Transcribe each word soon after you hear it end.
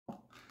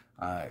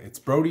It's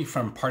Brody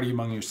from Party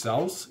Among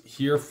Yourselves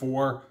here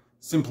for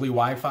Simply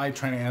Wi-Fi,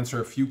 trying to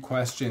answer a few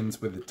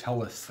questions with the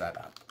Telus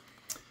setup.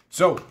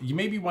 So you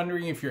may be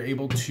wondering if you're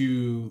able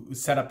to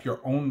set up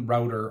your own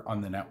router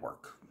on the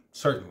network.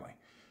 Certainly.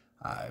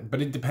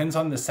 But it depends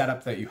on the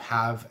setup that you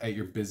have at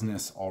your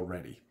business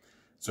already.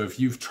 So if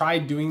you've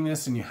tried doing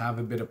this and you have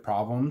a bit of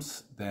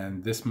problems,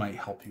 then this might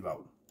help you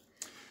out.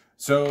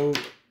 So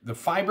the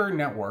fiber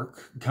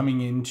network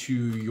coming into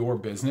your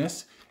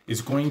business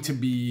is going to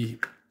be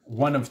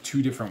one of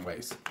two different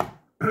ways.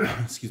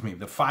 Excuse me.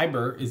 The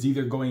fiber is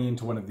either going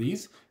into one of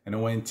these, an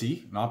ONT,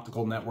 an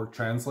optical network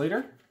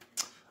translator,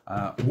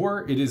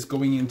 or it is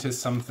going into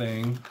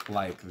something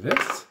like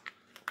this.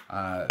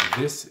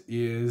 This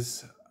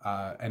is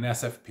an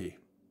SFP,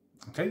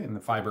 okay? And the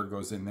fiber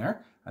goes in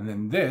there, and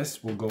then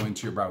this will go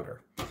into your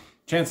router.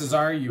 Chances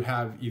are you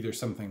have either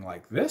something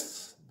like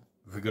this,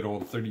 the good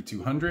old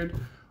 3200,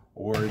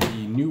 or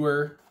the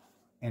newer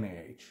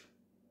NAH,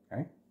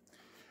 okay?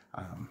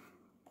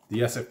 The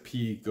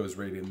SFP goes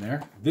right in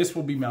there. This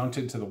will be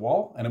mounted to the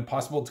wall and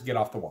impossible to get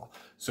off the wall.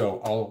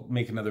 So I'll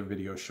make another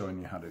video showing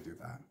you how to do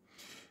that.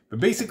 But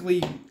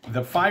basically,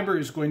 the fiber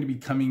is going to be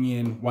coming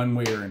in one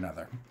way or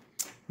another.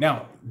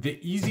 Now, the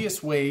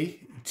easiest way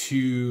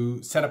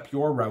to set up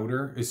your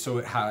router is so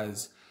it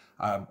has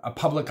a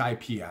public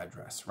IP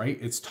address, right?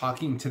 It's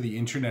talking to the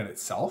internet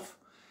itself.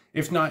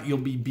 If not, you'll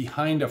be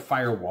behind a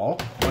firewall,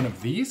 one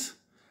of these,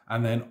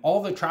 and then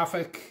all the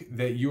traffic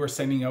that you are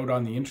sending out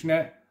on the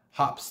internet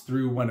hops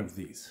through one of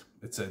these.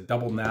 It's a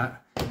double NAT.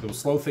 It'll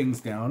slow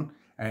things down,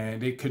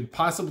 and it could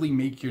possibly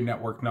make your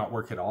network not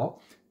work at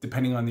all,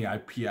 depending on the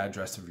IP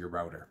address of your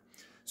router.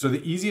 So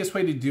the easiest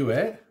way to do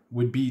it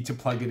would be to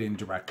plug it in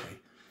directly.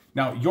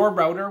 Now, your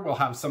router will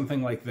have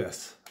something like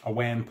this, a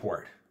WAN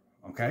port,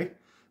 okay?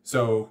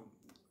 So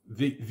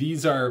this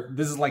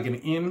is like an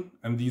in,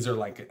 and these are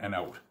like an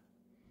out.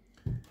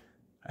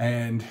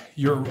 And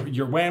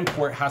your WAN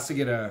port has to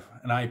get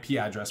an IP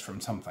address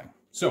from something.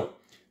 So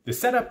the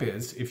setup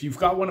is, if you've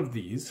got one of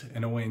these,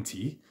 an ONT,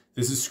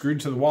 this is screwed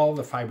to the wall,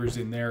 the fiber's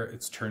in there,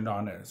 it's turned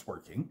on and it's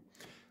working.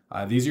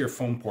 These are your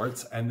phone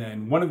ports, and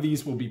then one of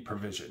these will be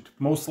provisioned,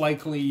 most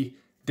likely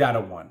data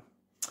 1.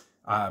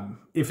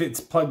 If it's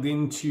plugged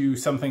into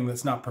something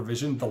that's not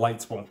provisioned, the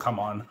lights won't come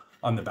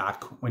on the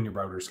back when your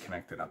router's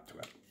connected up to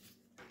it.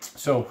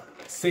 So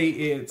say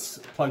it's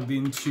plugged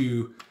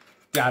into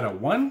data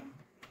 1.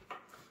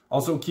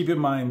 Also keep in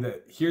mind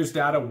that here's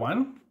data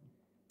 1,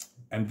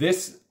 and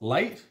this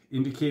light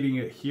indicating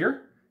it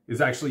here is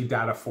actually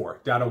data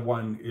 4. Data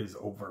 1 is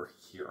over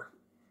here.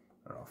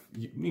 I don't know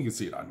if you can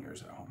see it on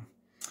yours at home.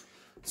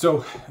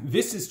 So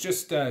this is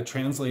just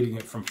translating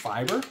it from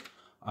fiber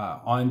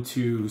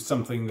onto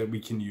something that we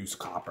can use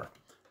copper.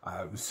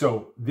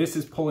 So this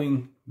is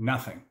pulling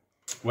nothing.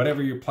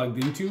 Whatever you're plugged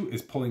into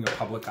is pulling a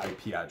public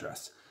IP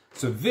address.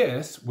 So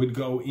this would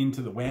go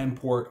into the WAN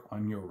port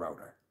on your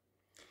router.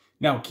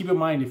 Now keep in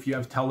mind, if you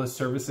have Telus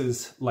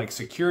services like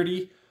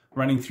security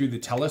running through the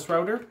Telus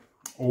router,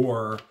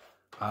 or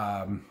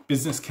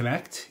Business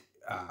Connect,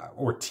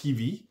 or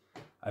TV,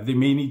 they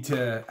may need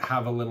to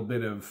have a little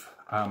bit of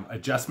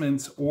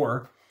adjustments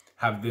or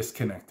have this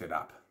connected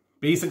up.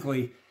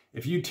 Basically,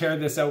 if you tear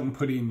this out and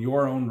put in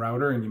your own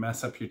router and you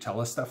mess up your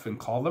Telus stuff and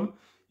call them,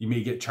 you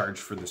may get charged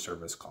for the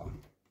service call.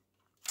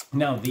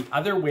 Now, the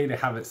other way to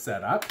have it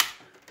set up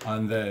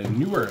on the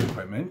newer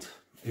equipment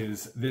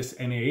is this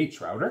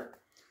NAH router,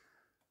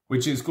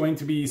 which is going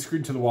to be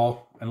screwed to the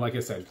wall. And like I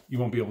said, you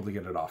won't be able to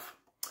get it off.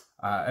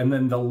 And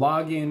then the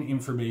login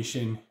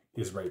information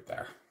is right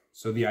there.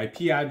 So the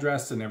IP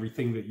address and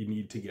everything that you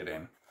need to get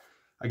in.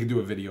 I could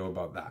do a video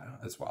about that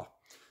as well.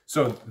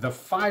 So the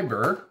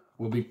fiber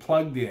will be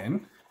plugged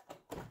in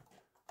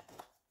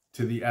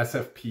to the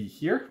SFP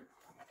here.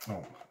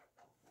 Oh,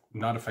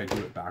 not if I do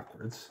it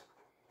backwards.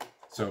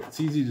 So it's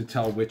easy to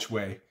tell which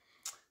way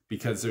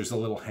because there's a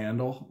little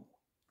handle,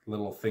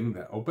 little thing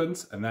that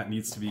opens, and that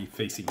needs to be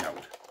facing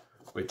out,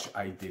 which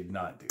I did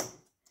not do.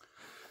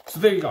 So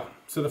there you go.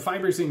 So the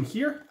fiber's in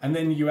here, and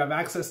then you have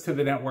access to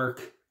the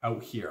network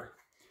out here.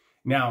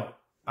 Now,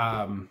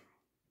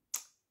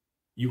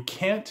 you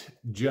can't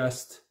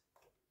just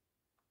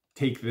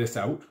take this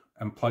out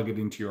and plug it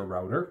into your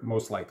router,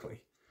 most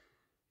likely.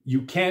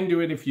 You can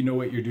do it if you know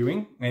what you're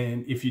doing.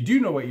 And if you do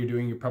know what you're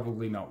doing, you're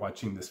probably not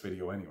watching this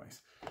video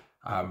anyways.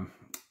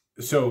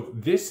 So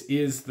this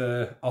is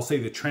I'll say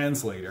the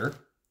translator,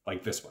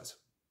 like this was.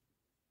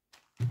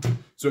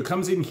 So it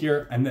comes in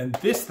here, and then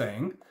this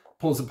thing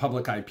pulls a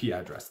public IP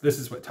address. This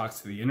is what talks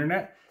to the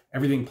internet.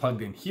 Everything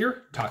plugged in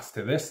here talks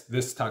to this.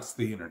 This talks to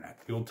the internet,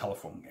 the old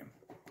telephone game.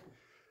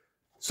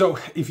 So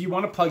if you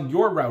want to plug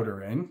your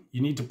router in,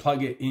 you need to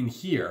plug it in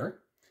here.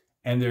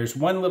 And there's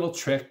one little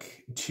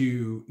trick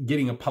to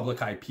getting a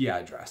public IP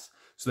address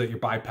so that you're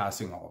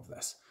bypassing all of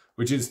this,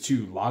 which is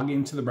to log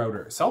into the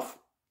router itself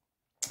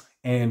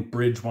and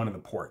bridge one of the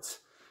ports.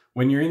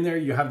 When you're in there,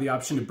 you have the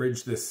option to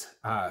bridge this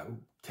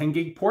 10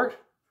 gig port,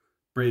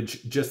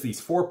 bridge just these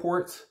 4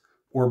 ports,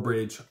 or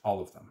bridge all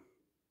of them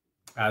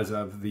as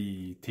of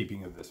the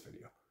taping of this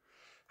video.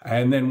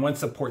 And then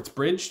once the port's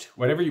bridged,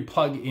 whatever you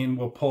plug in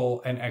will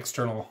pull an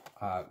external,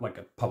 like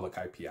a public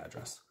IP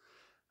address.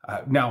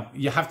 Now,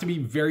 you have to be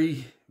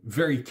very,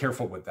 very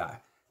careful with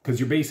that because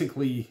you're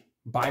basically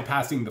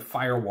bypassing the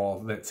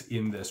firewall that's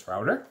in this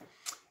router,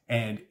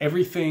 and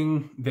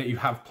everything that you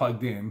have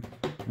plugged in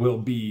will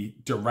be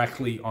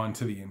directly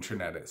onto the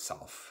internet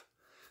itself.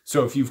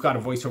 So if you've got a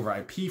voice over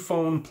IP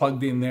phone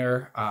plugged in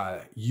there,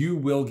 you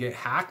will get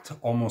hacked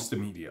almost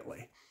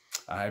immediately.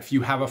 If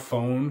you have a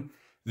phone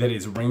that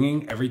is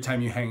ringing every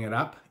time you hang it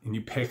up and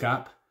you pick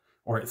up,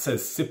 or it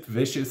says Sip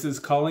Vicious is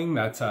calling,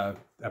 that's a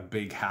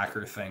big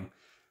hacker thing.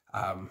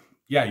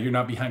 Yeah, you're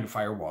not behind a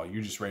firewall,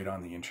 you're just right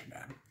on the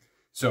internet.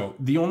 So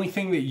the only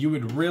thing that you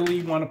would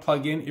really want to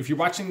plug in, if you're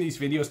watching these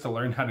videos to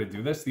learn how to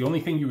do this, the only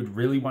thing you would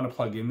really want to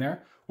plug in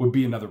there would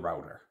be another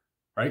router,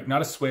 right?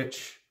 Not a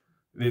switch.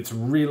 It's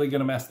really going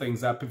to mess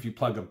things up if you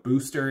plug a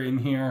booster in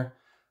here,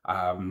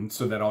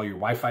 so that all your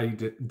Wi-Fi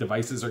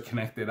devices are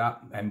connected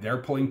up and they're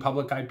pulling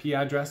public IP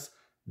address.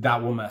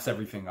 That will mess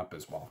everything up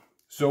as well.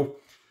 So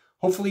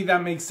hopefully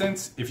that makes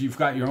sense. If you've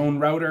got your own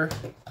router,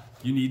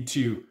 you need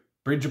to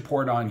bridge a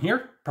port on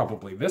here,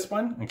 probably this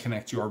one, and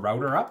connect your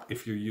router up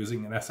if you're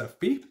using an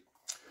SFP.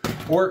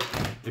 Or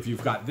if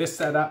you've got this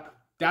set up,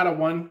 data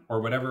one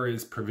or whatever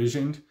is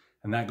provisioned,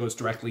 and that goes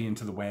directly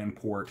into the WAN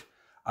port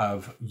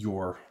of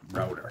your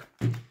router.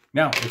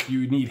 Now, if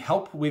you need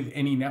help with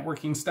any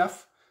networking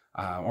stuff,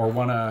 or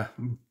want to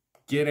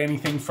get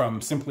anything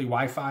from Simply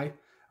Wi-Fi,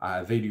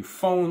 they do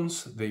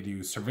phones, they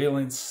do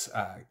surveillance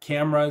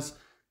cameras,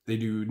 they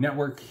do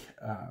network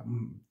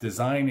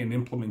design and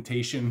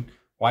implementation,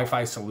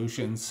 Wi-Fi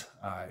solutions.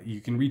 You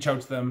can reach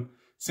out to them,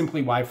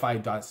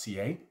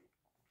 simplywifi.ca,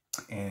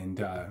 and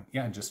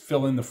yeah, just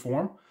fill in the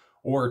form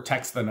or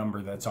text the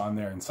number that's on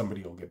there and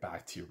somebody will get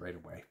back to you right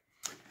away.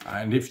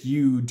 And if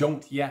you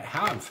don't yet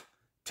have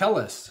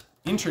Telus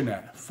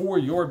internet for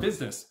your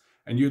business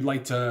and you'd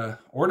like to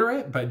order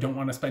it but don't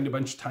want to spend a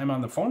bunch of time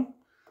on the phone,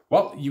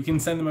 well, you can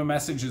send them a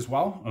message as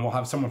well, and we'll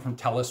have someone from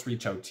Telus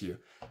reach out to you.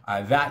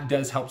 That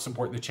does help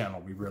support the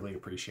channel. We really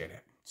appreciate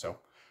it. So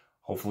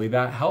hopefully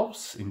that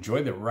helps.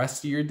 Enjoy the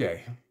rest of your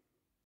day.